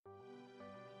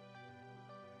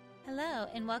Hello,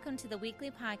 and welcome to the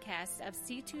weekly podcast of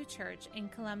C2 Church in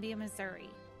Columbia, Missouri.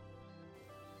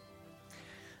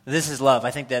 This is love.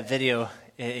 I think that video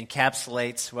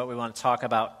encapsulates what we want to talk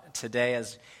about today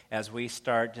as we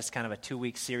start just kind of a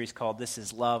 2-week series called This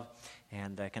is Love,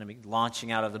 and going to be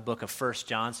launching out of the book of 1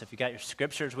 John. So if you got your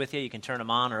scriptures with you, you can turn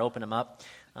them on or open them up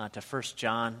to 1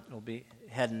 John. We'll be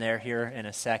heading there here in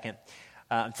a second.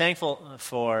 I'm thankful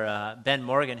for Ben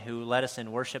Morgan, who led us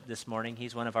in worship this morning.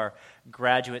 He's one of our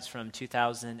graduates from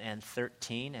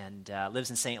 2013 and lives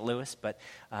in St. Louis, but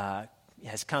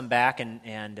has come back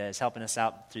and is helping us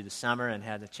out through the summer and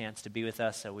had the chance to be with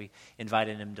us. So we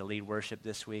invited him to lead worship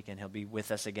this week, and he'll be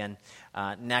with us again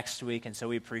next week. And so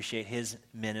we appreciate his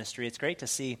ministry. It's great to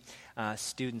see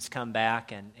students come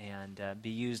back and be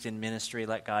used in ministry,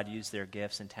 let God use their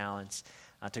gifts and talents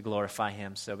to glorify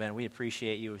Him. So, Ben, we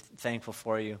appreciate you. We're thankful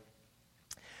for you.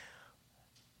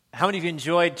 How many of you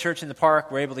enjoyed Church in the Park?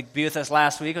 Were able to be with us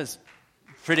last week? It was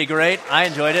pretty great. I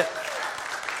enjoyed it.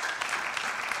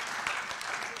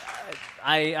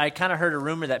 I kind of heard a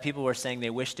rumor that people were saying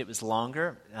they wished it was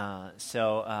longer.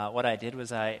 So what I did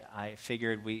was I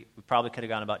figured we probably could have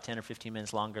gone about 10 or 15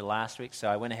 minutes longer last week. So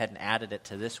I went ahead and added it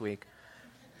to this week,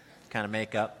 kind of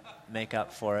make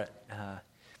up for it.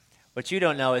 What you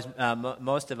don't know is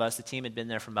most of us, the team had been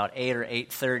there from about 8 or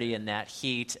 8:30 in that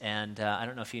heat, and I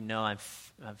don't know if you know, I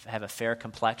have a fair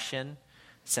complexion,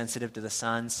 sensitive to the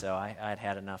sun, so I'd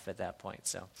had enough at that point.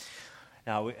 So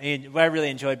I really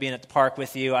enjoyed being at the park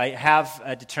with you. I have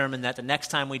determined that the next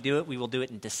time we do it, we will do it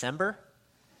in December,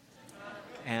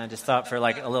 and just thought for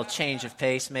like a little change of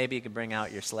pace, maybe you could bring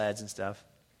out your sleds and stuff.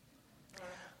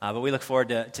 But we look forward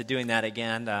to doing that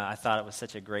again. I thought it was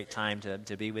such a great time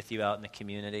to be with you out in the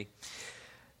community.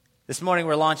 This morning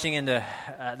we're launching into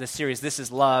the series, This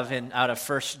is Love, out of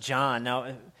 1 John.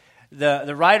 Now,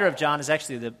 the writer of John is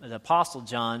actually the Apostle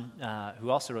John,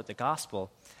 who also wrote the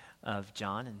Gospel of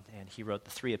John, and he wrote the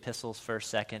 3 epistles,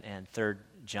 1st, 2nd, and 3rd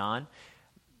John.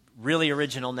 Really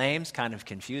original names, kind of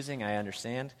confusing, I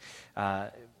understand.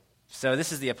 So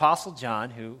this is the Apostle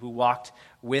John who walked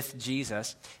with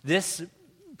Jesus. This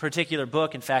particular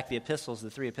book, in fact, the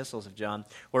 3 epistles of John,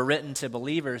 were written to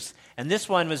believers, and this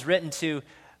one was written to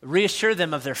reassure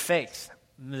them of their faith.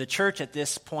 The church at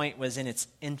this point was in its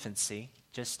infancy,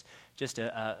 just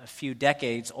a few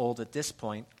decades old at this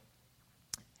point.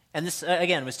 And this,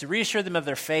 again, was to reassure them of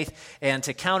their faith and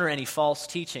to counter any false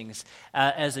teachings.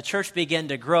 As the church began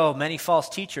to grow, many false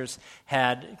teachers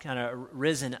had kind of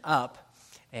risen up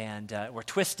and were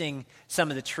twisting some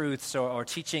of the truths or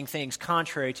teaching things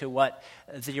contrary to what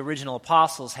the original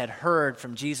apostles had heard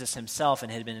from Jesus himself and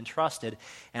had been entrusted.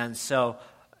 And so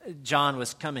John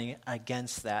was coming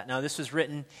against that. Now, this was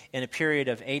written in a period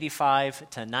of 85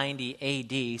 to 90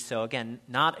 A.D., so again,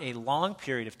 not a long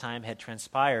period of time had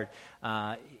transpired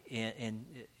in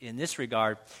this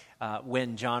regard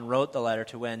when John wrote the letter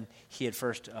to when he had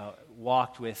first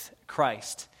walked with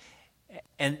Christ.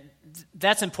 And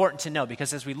that's important to know,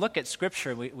 because as we look at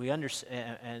Scripture, we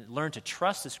understand and learn to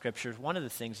trust the Scriptures. One of the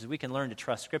things is we can learn to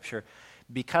trust Scripture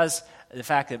because the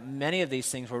fact that many of these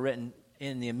things were written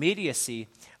in the immediacy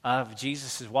of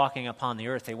Jesus' walking upon the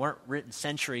earth. They weren't written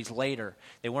centuries later.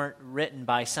 They weren't written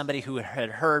by somebody who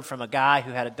had heard from a guy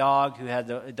who had a dog, who had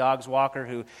the dog's walker,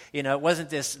 who, it wasn't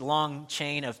this long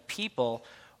chain of people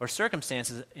or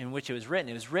circumstances in which it was written.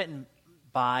 It was written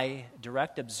by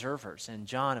direct observers. And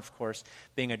John, of course,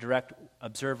 being a direct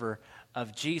observer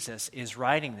of Jesus, is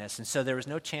writing this. And so there was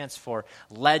no chance for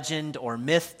legend or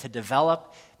myth to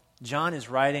develop. John is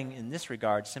writing in this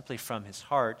regard simply from his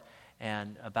heart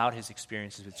and about his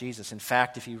experiences with Jesus. In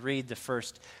fact, if you read the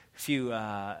first few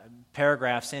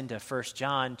paragraphs into 1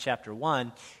 John chapter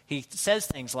 1, he says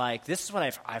things like, this is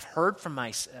what I've heard from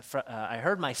I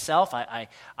heard myself, I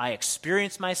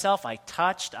experienced myself, I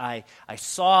touched, I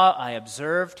saw, I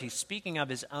observed. He's speaking of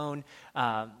his own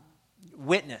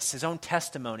witness, his own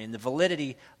testimony, and the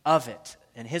validity of it,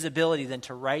 and his ability then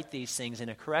to write these things in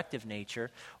a corrective nature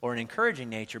or an encouraging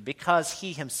nature because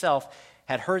he himself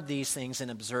had heard these things and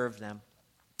observed them.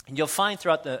 And you'll find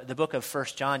throughout the book of 1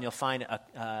 John, you'll find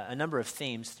a number of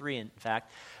themes, 3 in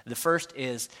fact. The first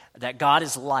is that God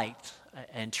is light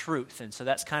and truth, and so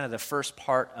that's kind of the first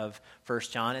part of 1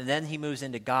 John. And then he moves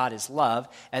into God is love,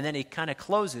 and then he kind of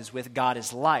closes with God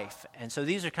is life. And so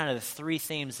these are kind of the 3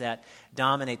 themes that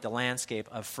dominate the landscape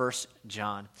of 1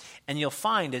 John. And you'll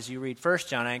find as you read 1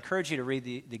 John, I encourage you to read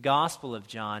the Gospel of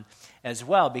John as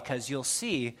well, because you'll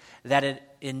see that it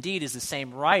indeed is the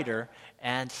same writer,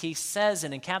 and he says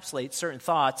and encapsulates certain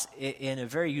thoughts in a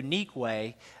very unique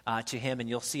way to him, and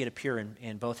you'll see it appear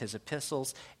in both his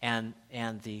epistles and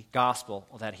the gospel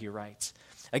that he writes.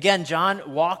 Again,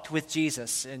 John walked with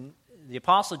Jesus, and the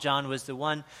Apostle John was the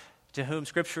one to whom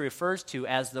Scripture refers to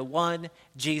as the one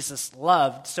Jesus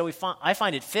loved. So I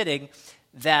find it fitting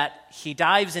that he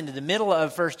dives into the middle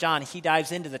of 1 John, he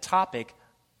dives into the topic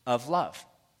of love.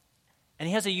 And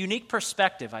he has a unique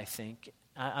perspective, I think.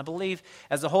 I believe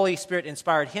as the Holy Spirit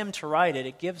inspired him to write it,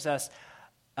 it gives us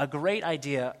a great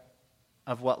idea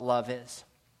of what love is.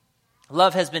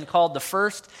 Love has been called the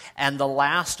first and the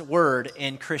last word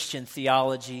in Christian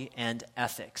theology and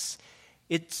ethics.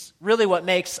 It's really what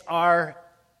makes our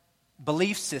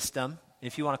belief system,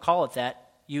 if you want to call it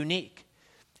that, unique.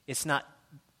 It's not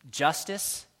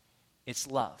justice, it's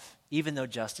love, even though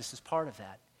justice is part of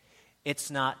that.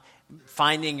 It's not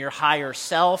finding your higher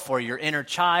self or your inner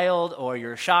child or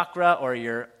your chakra or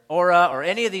your aura or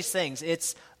any of these things.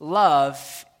 It's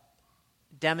love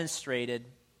demonstrated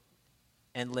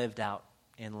and lived out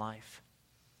in life.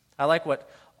 I like what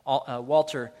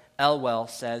Walter Elwell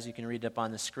says. You can read it up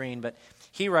on the screen, but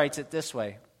he writes it this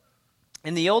way.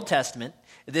 In the Old Testament,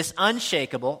 this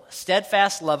unshakable,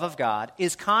 steadfast love of God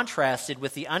is contrasted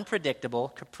with the unpredictable,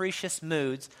 capricious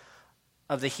moods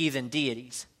of the heathen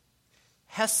deities.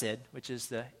 Hesed, which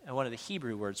is one of the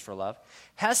Hebrew words for love,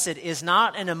 Hesed is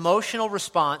not an emotional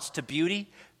response to beauty,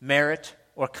 merit,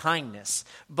 or kindness,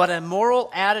 but a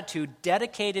moral attitude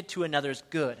dedicated to another's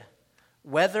good,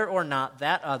 whether or not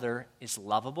that other is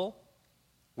lovable,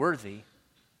 worthy,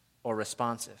 or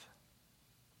responsive.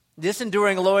 This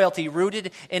enduring loyalty,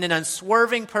 rooted in an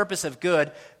unswerving purpose of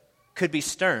good, could be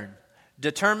stern,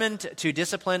 determined to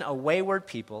discipline a wayward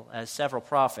people, as several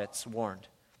prophets warned.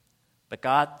 But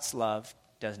God's love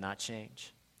does not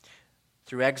change.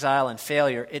 Through exile and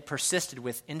failure, it persisted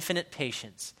with infinite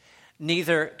patience,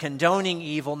 neither condoning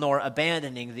evil nor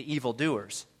abandoning the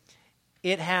evildoers.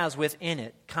 It has within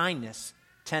it kindness,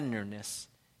 tenderness,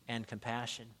 and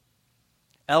compassion.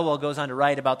 Elwell goes on to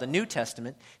write about the New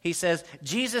Testament. He says,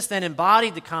 Jesus then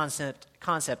embodied the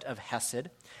concept of Hesed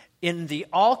in the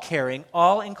all-caring,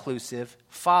 all-inclusive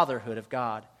fatherhood of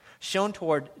God, shown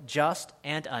toward just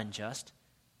and unjust,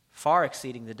 far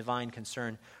exceeding the divine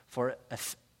concern for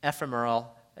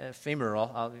ephemeral,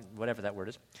 whatever that word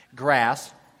is,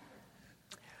 grass,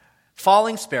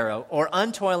 falling sparrow, or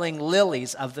untoiling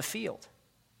lilies of the field.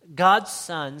 God's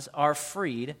sons are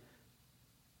freed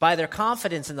by their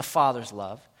confidence in the Father's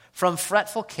love from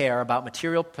fretful care about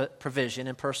material provision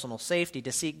and personal safety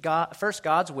to seek first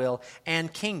God's will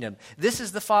and kingdom. This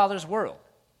is the Father's world.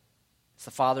 It's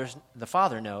the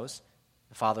Father knows,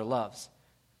 the Father loves.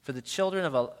 For the children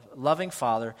of a loving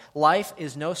Father, life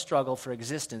is no struggle for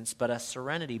existence, but a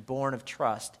serenity born of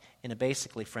trust in a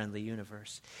basically friendly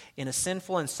universe. In a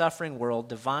sinful and suffering world,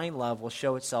 divine love will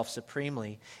show itself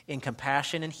supremely in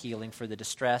compassion and healing for the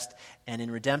distressed and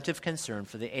in redemptive concern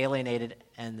for the alienated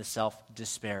and the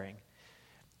self-despairing.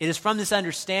 It is from this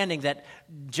understanding that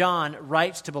John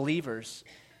writes to believers,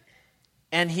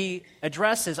 and he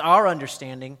addresses our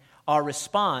understanding, our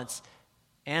response,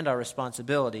 and our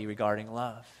responsibility regarding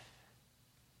love.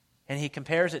 And he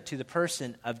compares it to the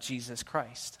person of Jesus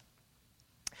Christ.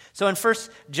 So in 1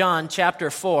 John chapter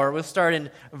 4, we'll start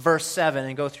in verse 7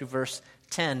 and go through verse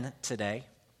 10 today.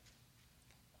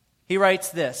 He writes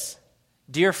this,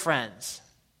 "Dear friends,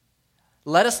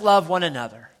 let us love one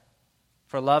another,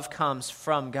 for love comes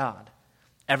from God.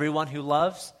 Everyone who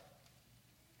loves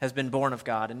has been born of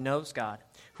God and knows God.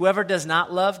 Whoever does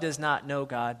not love does not know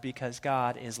God, because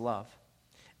God is love.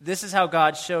 This is how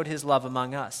God showed his love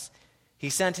among us.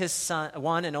 He sent his Son,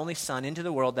 one and only Son, into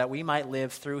the world that we might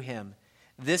live through him.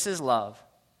 This is love,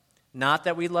 not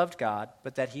that we loved God,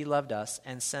 but that he loved us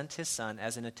and sent his Son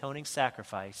as an atoning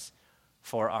sacrifice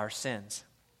for our sins."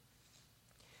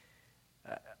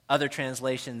 Other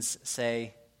translations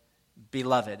say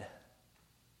beloved.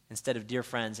 Instead of dear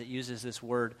friends, it uses this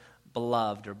word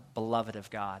beloved or beloved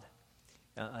of God.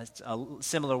 It's a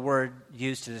similar word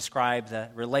used to describe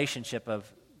the relationship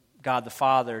of God the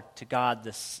Father to God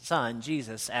the Son,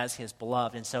 Jesus, as his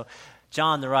beloved. And so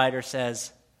John the writer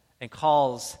says and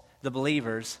calls the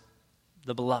believers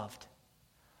the beloved.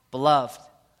 Beloved,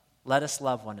 let us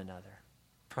love one another.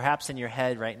 Perhaps in your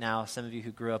head right now, some of you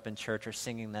who grew up in church are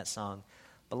singing that song,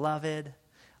 "Beloved,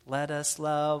 let us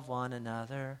love one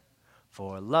another,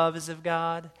 for love is of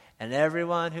God, and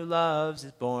everyone who loves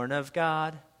is born of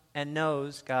God and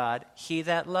knows God. He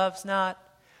that loves not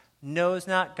knows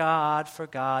not God, for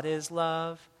God is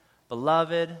love.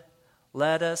 Beloved,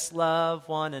 let us love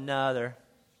one another."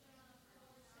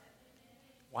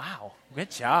 Wow,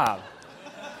 good job.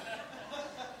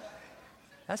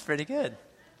 That's pretty good.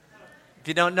 If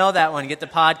you don't know that one, get the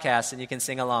podcast and you can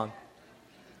sing along.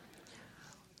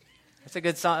 It's a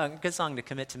good song to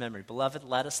commit to memory. Beloved,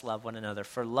 let us love one another,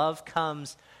 for love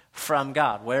comes from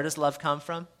God. Where does love come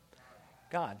from?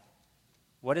 God.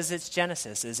 What is its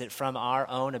genesis? Is it from our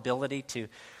own ability to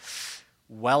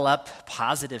well up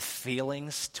positive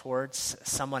feelings towards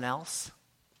someone else?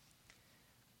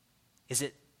 Is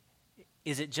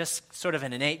it just sort of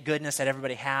an innate goodness that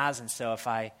everybody has, and so if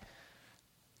I'm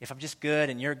just good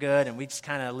and you're good and we just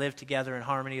kind of live together in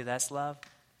harmony, that's love?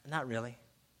 Not really.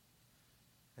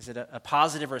 Is it a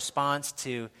positive response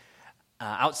to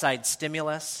outside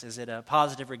stimulus? Is it a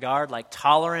positive regard like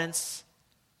tolerance,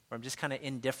 where I'm just kind of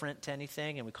indifferent to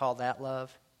anything and we call that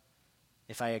love?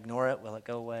 If I ignore it, will it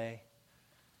go away?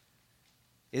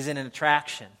 Is it an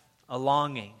attraction, a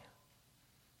longing,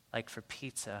 like for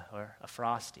pizza or a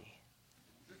Frosty?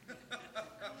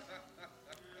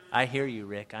 I hear you,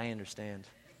 Rick. I understand.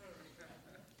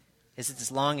 Is it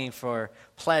this longing for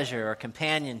pleasure or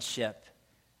companionship?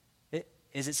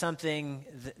 Is it something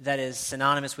that is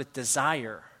synonymous with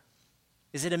desire?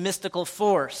 Is it a mystical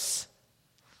force?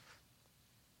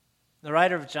 The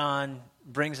writer of John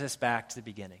brings us back to the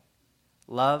beginning.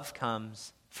 Love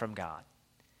comes from God.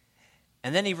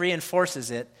 And then he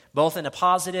reinforces it both in a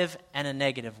positive and a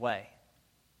negative way.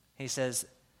 He says,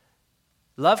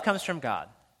 love comes from God.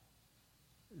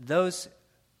 Those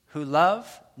who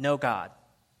love know God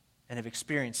and have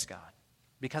experienced God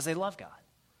because they love God.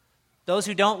 Those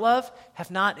who don't love have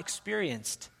not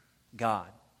experienced God.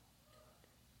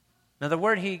 Now, the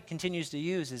word he continues to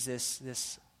use is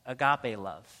this agape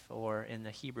love, or in the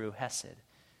Hebrew, hesed.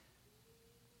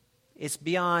 It's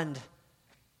beyond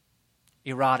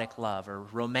erotic love or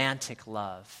romantic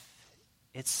love.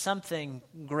 It's something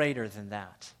greater than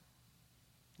that.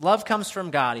 Love comes from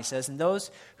God, he says, and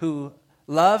those who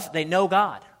love, they know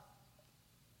God.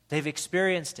 They've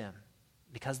experienced him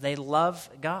because they love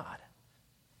God.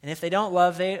 And if they don't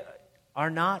love, they are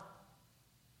not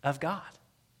of God.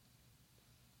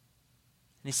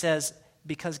 And he says,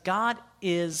 because God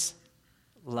is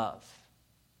love.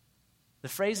 The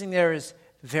phrasing there is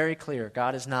very clear.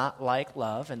 God is not like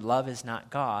love, and love is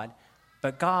not God,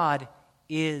 but God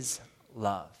is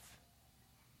love.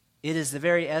 It is the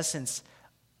very essence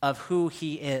of who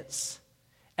he is.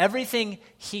 Everything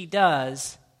he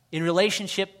does in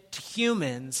relationship to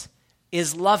humans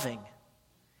is loving.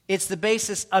 It's the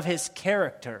basis of his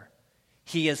character.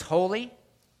 He is holy,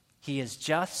 he is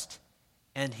just,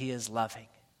 and he is loving.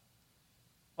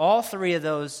 All three of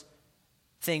those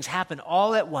things happen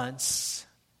all at once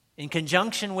in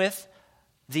conjunction with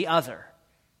the other.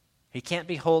 He can't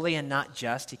be holy and not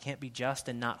just. He can't be just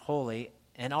and not holy.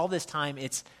 And all this time,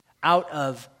 it's out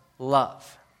of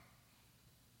love.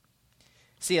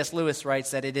 C.S. Lewis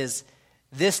writes that it is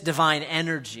this divine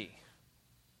energy,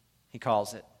 he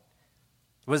calls it,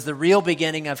 was the real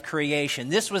beginning of creation.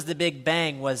 This was the Big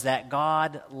Bang, was that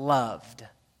God loved.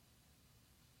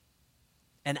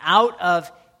 And out of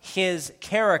his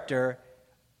character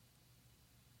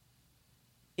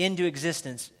into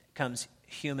existence comes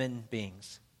human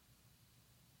beings.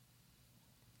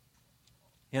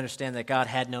 You understand that God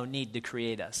had no need to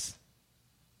create us.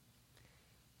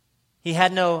 He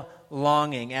had no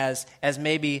longing as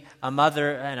maybe a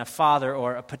mother and a father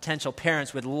or a potential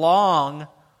parents would long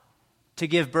to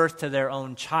give birth to their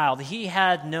own child. He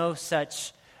had no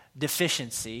such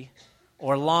deficiency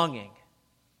or longing.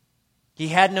 He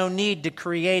had no need to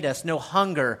create us, no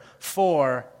hunger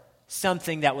for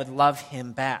something that would love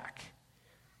him back.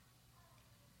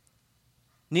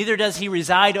 Neither does he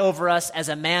reside over us as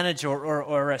a manager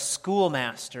or a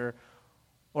schoolmaster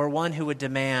or one who would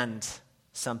demand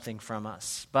something from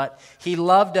us. But he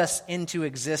loved us into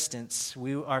existence.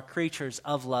 We are creatures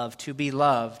of love, to be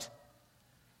loved,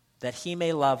 that he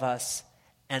may love us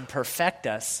and perfect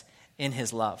us in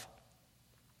his love.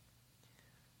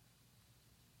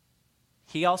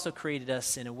 He also created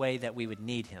us in a way that we would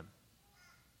need him.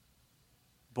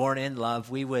 Born in love,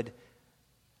 we would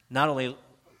not only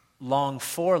long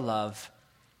for love,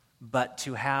 but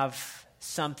to have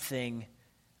something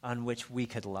on which we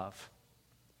could love.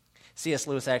 C.S.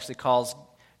 Lewis actually calls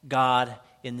God,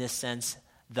 in this sense,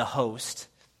 the host,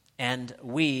 and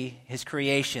we, his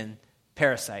creation,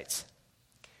 parasites.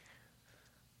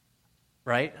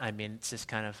 Right? I mean, it's just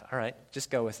kind of, all right,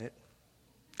 just go with it.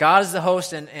 God is the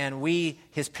host, and we,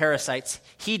 his parasites.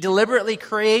 He deliberately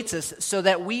creates us so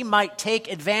that we might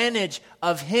take advantage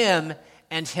of him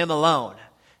and him alone.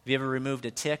 Have you ever removed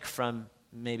a tick from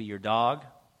maybe your dog?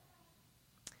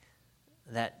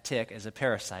 That tick is a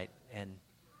parasite and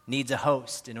needs a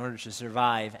host in order to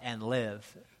survive and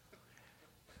live.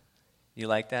 You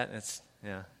like that?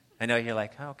 Yeah. I know you're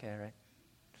like, oh, okay, all right.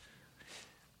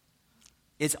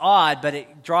 It's odd, but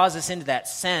it draws us into that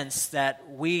sense that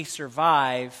we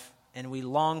survive and we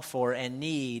long for and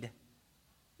need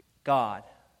God.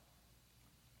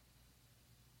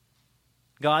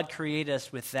 God created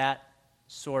us with that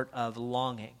sort of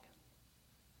longing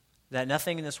that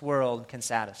nothing in this world can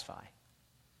satisfy.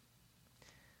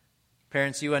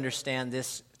 Parents, you understand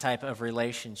this type of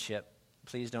relationship.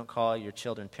 Please don't call your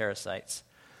children parasites.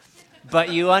 But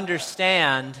you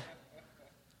understand,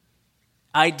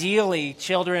 ideally,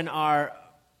 children are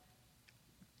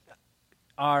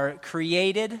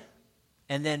created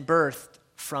and then birthed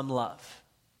from love,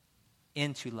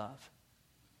 into love.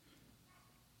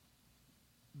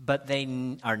 But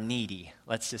they are needy.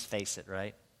 Let's just face it,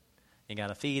 right? You got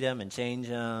to feed them and change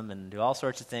them and do all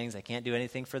sorts of things. They can't do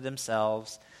anything for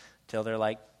themselves till they're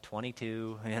like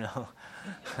 22, you know.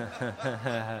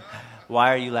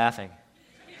 Why are you laughing?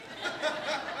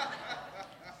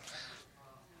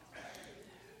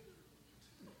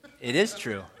 It is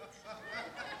true.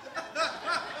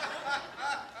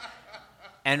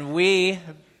 And we,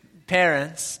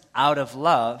 parents, out of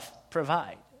love,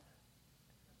 provide.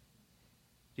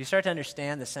 You start to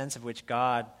understand the sense of which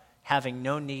God, having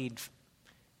no need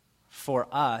for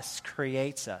us,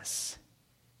 creates us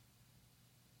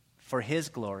for His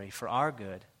glory, for our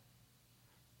good.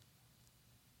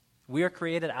 We are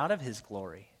created out of His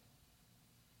glory.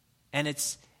 And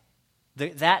it's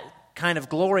that kind of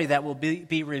glory that will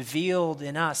be revealed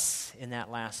in us in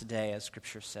that last day, as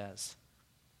Scripture says.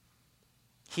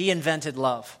 He invented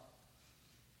love.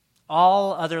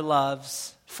 All other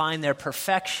loves find their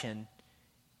perfection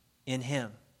in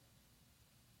Him.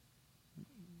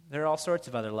 There are all sorts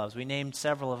of other loves. We named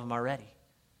several of them already.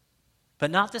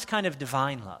 But not this kind of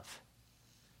divine love.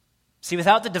 See,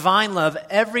 without the divine love,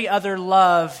 every other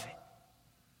love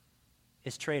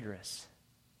is traitorous.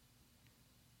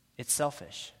 It's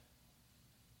selfish.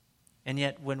 And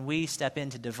yet, when we step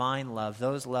into divine love,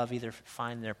 those love either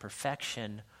find their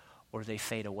perfection or they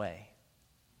fade away.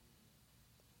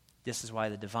 This is why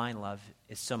the divine love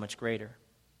is so much greater.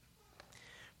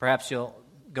 Perhaps you'll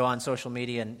go on social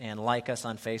media and like us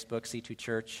on Facebook, C2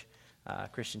 Church,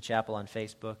 Christian Chapel on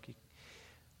Facebook.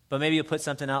 But maybe you'll put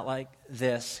something out like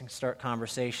this and start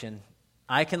conversation.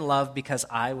 I can love because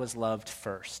I was loved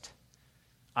first.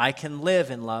 I can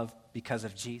live in love because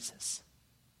of Jesus.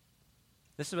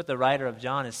 This is what the writer of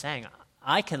John is saying.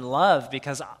 I can love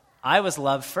because I was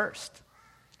loved first.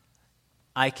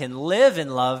 I can live in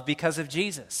love because of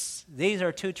Jesus. These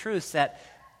are two truths that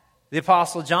the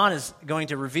Apostle John is going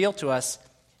to reveal to us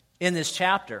in this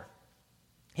chapter.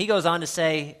 He goes on to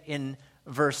say in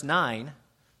verse 9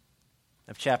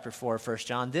 of chapter 4 of 1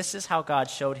 John, this is how God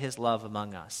showed His love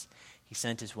among us. He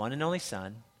sent His one and only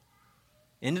Son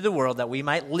into the world that we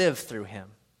might live through Him.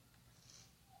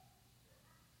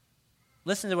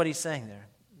 Listen to what he's saying there.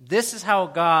 This is how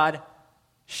God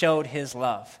showed His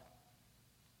love.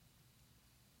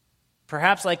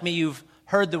 Perhaps like me, you've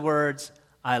heard the words,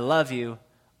 I love you,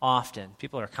 often.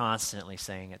 People are constantly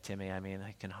saying it to me. I mean,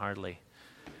 I can hardly.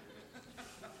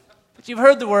 But you've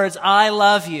heard the words, I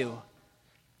love you.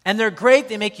 And they're great.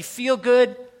 They make you feel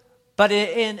good. But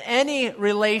in any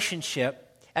relationship,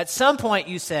 at some point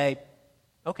you say,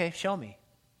 okay, show me.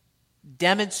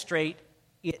 Demonstrate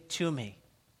it to me.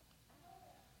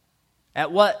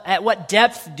 At what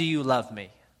depth do you love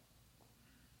me?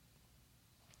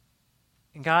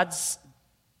 And God's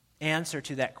answer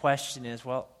to that question is,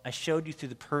 well, I showed you through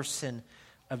the person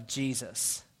of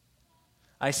Jesus.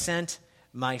 I sent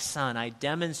my Son. I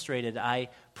demonstrated, I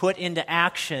put into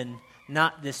action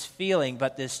not this feeling,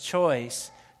 but this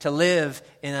choice to live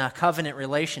in a covenant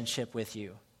relationship with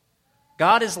you.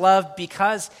 God is love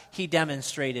because He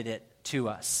demonstrated it to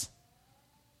us.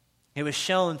 It was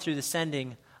shown through the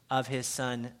sending of His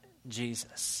Son,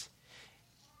 Jesus.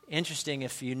 Interesting,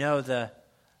 if you know the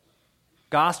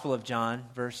Gospel of John,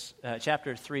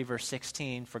 chapter 3, verse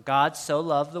 16, for God so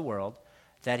loved the world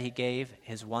that He gave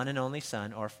His one and only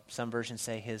Son, or some versions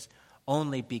say His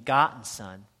only begotten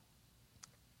Son.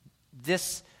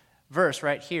 This verse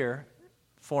right here,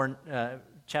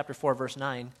 chapter 4, verse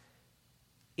 9,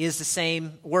 is the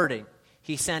same wording.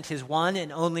 He sent His one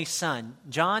and only Son.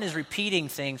 John is repeating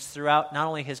things throughout not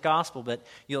only his gospel, but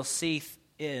you'll see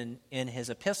in his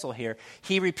epistle here,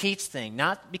 he repeats things,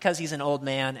 not because he's an old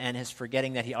man and is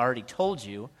forgetting that he already told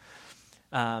you.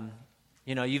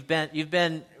 You've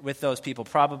been with those people,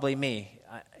 probably me.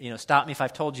 Stop me if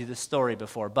I've told you this story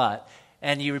before,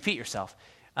 and you repeat yourself.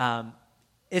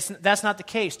 That's not the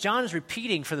case. John is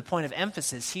repeating for the point of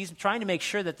emphasis. He's trying to make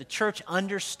sure that the church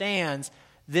understands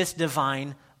this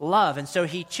divine love. And so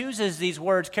he chooses these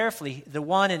words carefully, the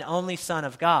one and only Son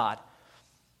of God.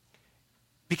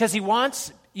 Because he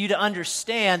wants you to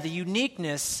understand the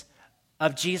uniqueness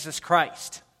of Jesus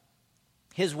Christ.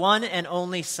 His one and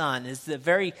only Son is the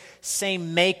very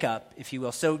same makeup, if you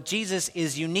will. So Jesus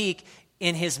is unique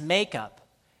in his makeup,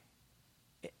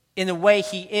 in the way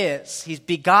he is. He's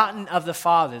begotten of the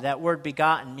Father. That word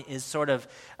begotten is sort of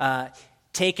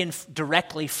taken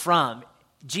directly from.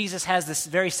 Jesus has this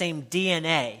very same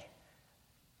DNA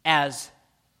as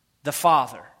the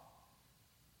Father.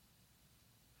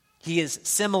 He is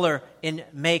similar in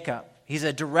makeup. He's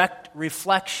a direct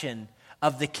reflection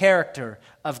of the character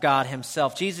of God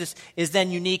himself. Jesus is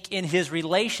then unique in his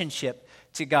relationship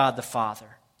to God the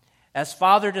Father. As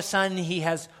Father to Son, he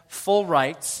has full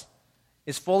rights,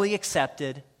 is fully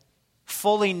accepted,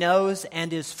 fully knows,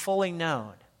 and is fully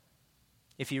known.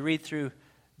 If you read through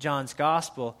John's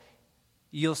Gospel,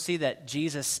 you'll see that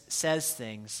Jesus says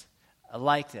things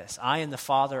like this: I and the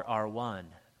Father are one.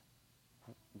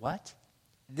 What?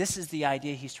 This is the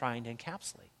idea he's trying to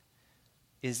encapsulate,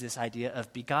 is this idea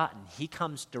of begotten. He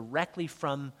comes directly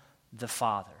from the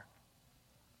Father.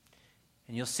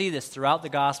 And you'll see this throughout the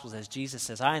Gospels as Jesus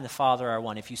says, I and the Father are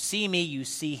one. If you see me, you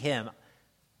see him.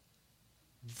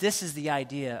 This is the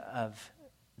idea of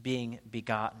being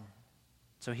begotten.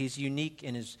 So he's unique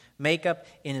in his makeup,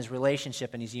 in his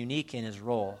relationship, and he's unique in his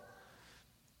role.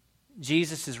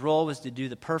 Jesus' role was to do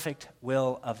the perfect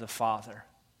will of the Father.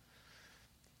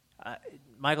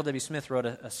 Michael W. Smith wrote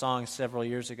a song several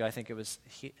years ago. I think it was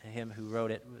him who wrote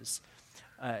it.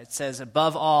 It says,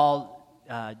 above all,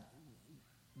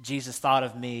 Jesus thought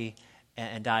of me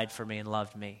and died for me and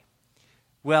loved me.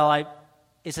 Well,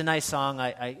 it's a nice song.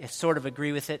 I sort of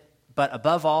agree with it. But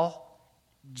above all,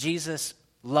 Jesus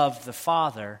loved the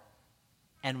Father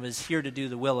and was here to do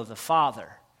the will of the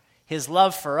Father. His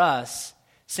love for us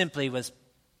simply was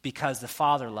because the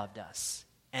Father loved us,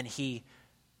 and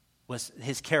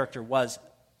his character was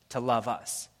to love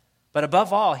us. But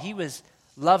above all, he was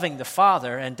loving the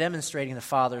Father and demonstrating the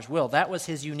Father's will. That was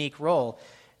his unique role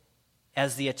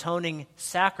as the atoning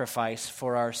sacrifice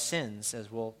for our sins, as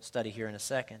we'll study here in a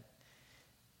second.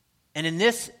 And in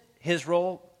this, his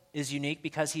role is unique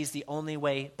because he's the only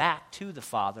way back to the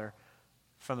Father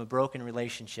from a broken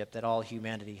relationship that all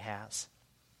humanity has.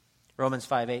 Romans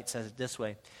 5:8 says it this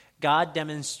way: God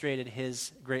demonstrated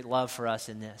his great love for us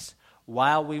in this: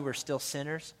 while we were still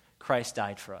sinners, Christ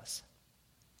died for us.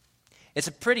 It's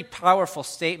a pretty powerful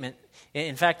statement.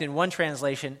 In fact, in one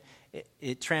translation,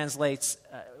 it translates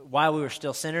while we were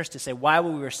still sinners to say while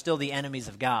we were still the enemies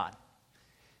of God.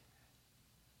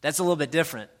 That's a little bit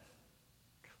different.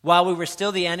 While we were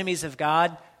still the enemies of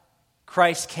God,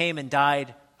 Christ came and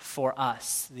died for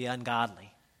us, the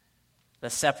ungodly,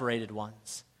 the separated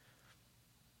ones.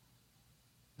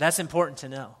 That's important to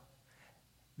know,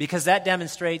 because that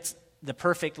demonstrates the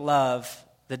perfect love,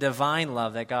 the divine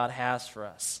love that God has for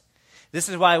us. This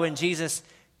is why when Jesus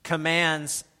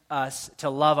commands us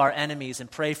to love our enemies and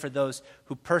pray for those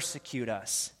who persecute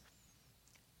us,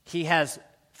 he has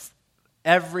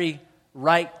every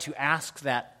right to ask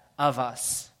that of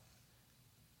us,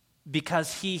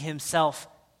 because he himself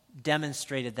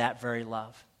demonstrated that very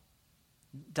love,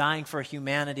 dying for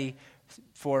humanity,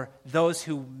 for those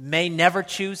who may never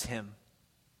choose him.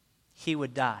 He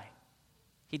would die.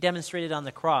 He demonstrated on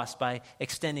the cross by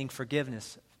extending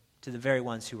forgiveness to the very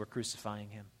ones who were crucifying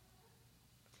him.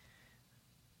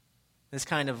 This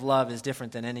kind of love is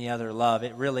different than any other love.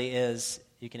 It really is.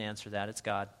 You can answer that. It's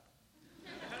God.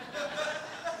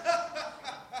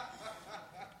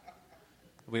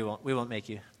 We won't make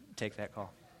you take that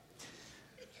call.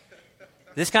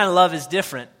 This kind of love is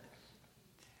different.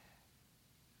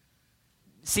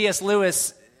 C.S.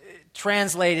 Lewis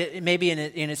translated, maybe in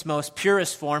its most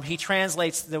purest form, he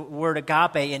translates the word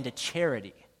agape into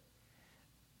charity.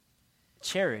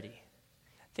 Charity.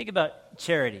 Think about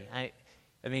charity. I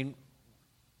mean,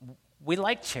 we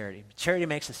like charity. Charity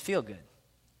makes us feel good,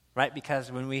 right?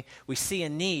 Because when we see a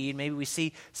need, maybe we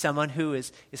see someone who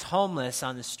is homeless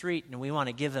on the street and we want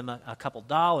to give them a couple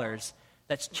dollars,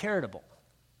 that's charitable.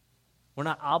 We're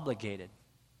not obligated.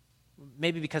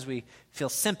 Maybe because we feel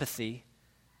sympathy,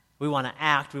 we want to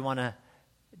act, we want to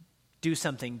do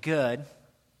something good.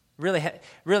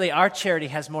 Really, our charity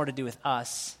has more to do with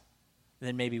us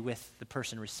than maybe with the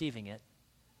person receiving it.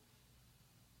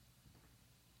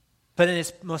 But in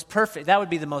its most perfect, that would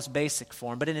be the most basic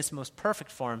form, but in its most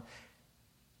perfect form,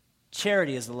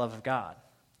 charity is the love of God.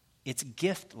 It's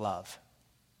gift love.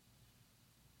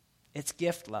 It's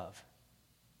gift love.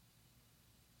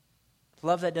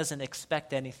 Love that doesn't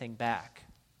expect anything back.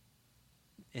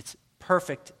 It's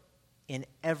perfect in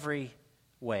every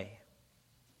way.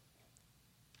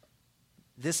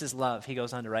 This is love, he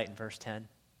goes on to write in verse 10.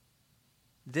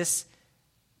 This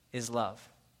is love.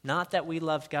 Not that we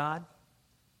loved God,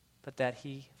 but that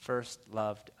he first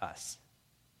loved us.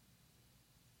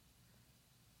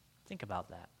 Think about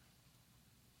that.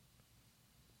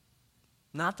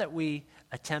 Not that we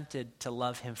attempted to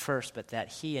love him first, but that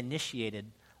he initiated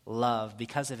love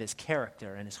because of his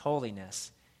character and his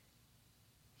holiness.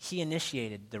 He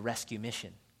initiated the rescue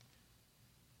mission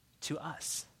to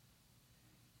us.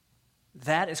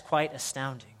 That is quite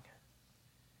astounding.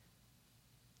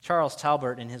 Charles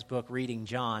Talbert, in his book Reading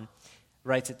John,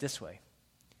 writes it this way: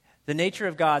 "The nature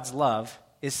of God's love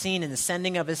is seen in the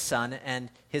sending of his Son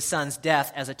and his Son's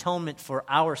death as atonement for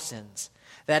our sins.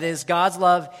 That is, God's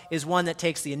love is one that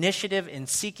takes the initiative in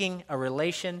seeking a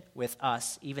relation with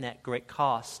us, even at great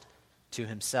cost to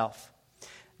himself.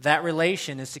 That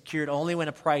relation is secured only when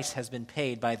a price has been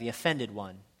paid by the offended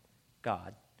one,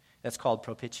 God. That's called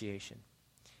propitiation.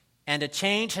 And a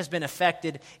change has been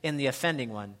effected in the offending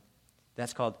one.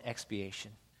 That's called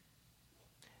expiation.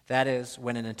 That is,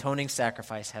 when an atoning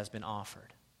sacrifice has been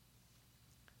offered."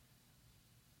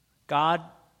 God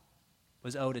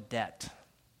was owed a debt.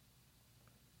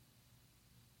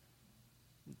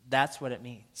 That's what it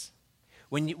means.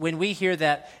 When we hear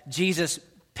that Jesus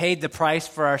paid the price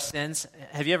for our sins,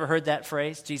 have you ever heard that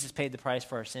phrase, Jesus paid the price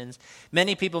for our sins?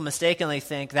 Many people mistakenly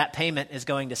think that payment is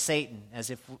going to Satan,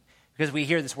 because we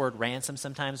hear this word ransom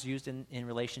sometimes used in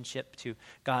relationship to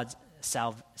God's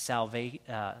salvific,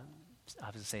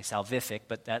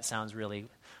 but that sounds really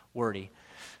wordy.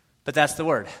 But that's the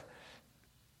word.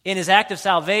 In his act of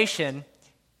salvation,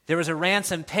 there was a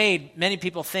ransom paid. Many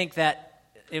people think that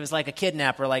it was like a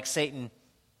kidnapper, like Satan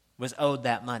was owed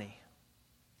that money.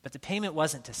 But the payment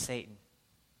wasn't to Satan.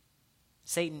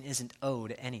 Satan isn't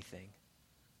owed anything.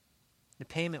 The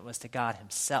payment was to God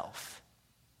himself.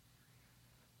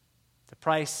 The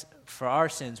price for our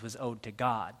sins was owed to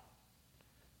God.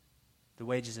 The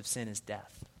wages of sin is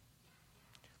death.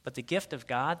 But the gift of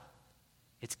God,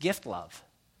 it's gift love.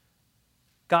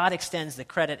 God extends the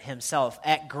credit himself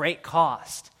at great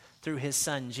cost through his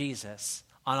Son Jesus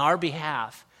on our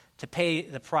behalf to pay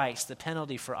the price, the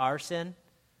penalty for our sin,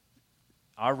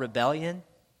 our rebellion,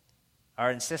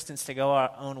 our insistence to go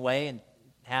our own way and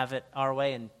have it our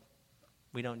way and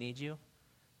we don't need you.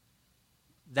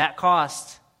 That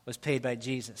cost was paid by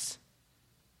Jesus.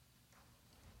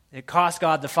 It cost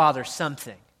God the Father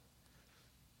something.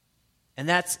 And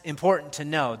that's important to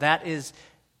know. That is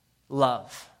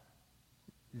love.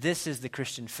 This is the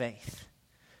Christian faith.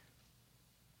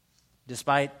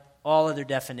 Despite all other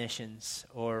definitions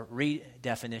or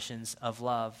redefinitions of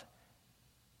love,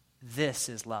 this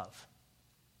is love.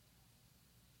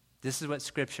 This is what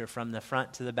Scripture, from the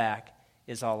front to the back,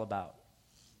 is all about.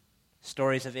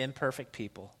 Stories of imperfect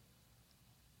people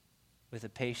with a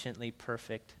patiently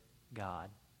perfect God.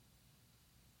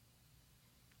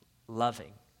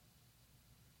 Loving.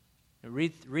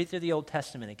 Read through the Old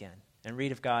Testament again and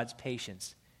read of God's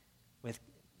patience with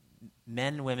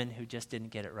men and women who just didn't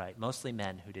get it right. Mostly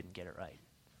men who didn't get it right.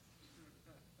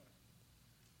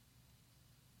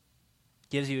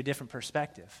 Gives you a different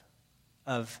perspective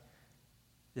of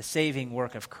the saving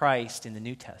work of Christ in the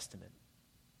New Testament.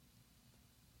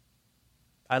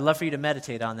 I'd love for you to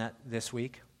meditate on that this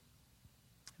week.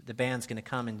 The band's going to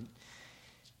come in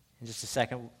just a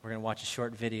second. We're going to watch a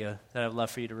short video that I'd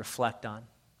love for you to reflect on.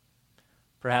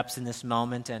 Perhaps in this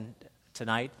moment and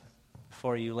tonight,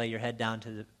 before you lay your head down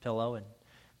to the pillow, and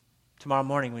tomorrow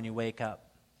morning when you wake up.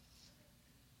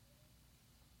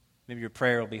 Maybe your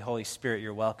prayer will be, Holy Spirit,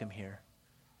 you're welcome here.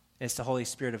 It's the Holy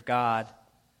Spirit of God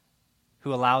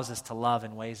who allows us to love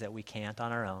in ways that we can't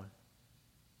on our own.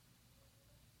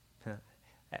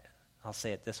 I'll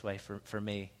say it this way for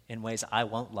me, in ways I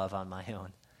won't love on my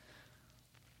own.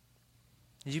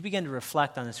 As you begin to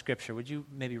reflect on the Scripture, would you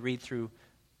maybe read through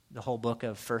the whole book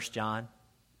of 1 John?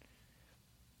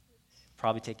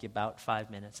 Probably take you about 5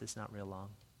 minutes. It's not real long.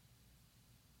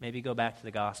 Maybe go back to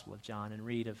the Gospel of John and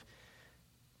read of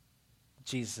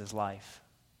Jesus' life.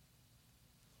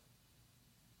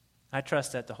 I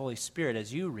trust that the Holy Spirit,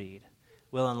 as you read,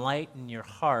 will enlighten your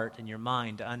heart and your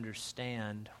mind to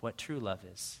understand what true love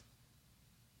is.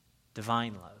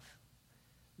 Divine love.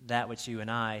 That which you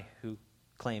and I, who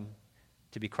claim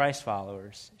to be Christ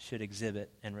followers, should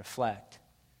exhibit and reflect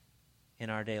in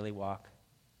our daily walk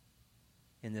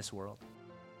in this world.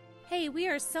 Hey, we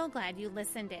are so glad you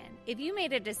listened in. If you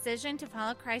made a decision to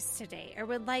follow Christ today or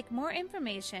would like more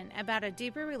information about a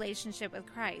deeper relationship with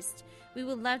Christ, we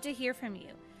would love to hear from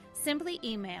you. Simply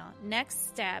email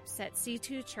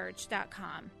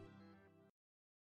nextsteps@c2church.com.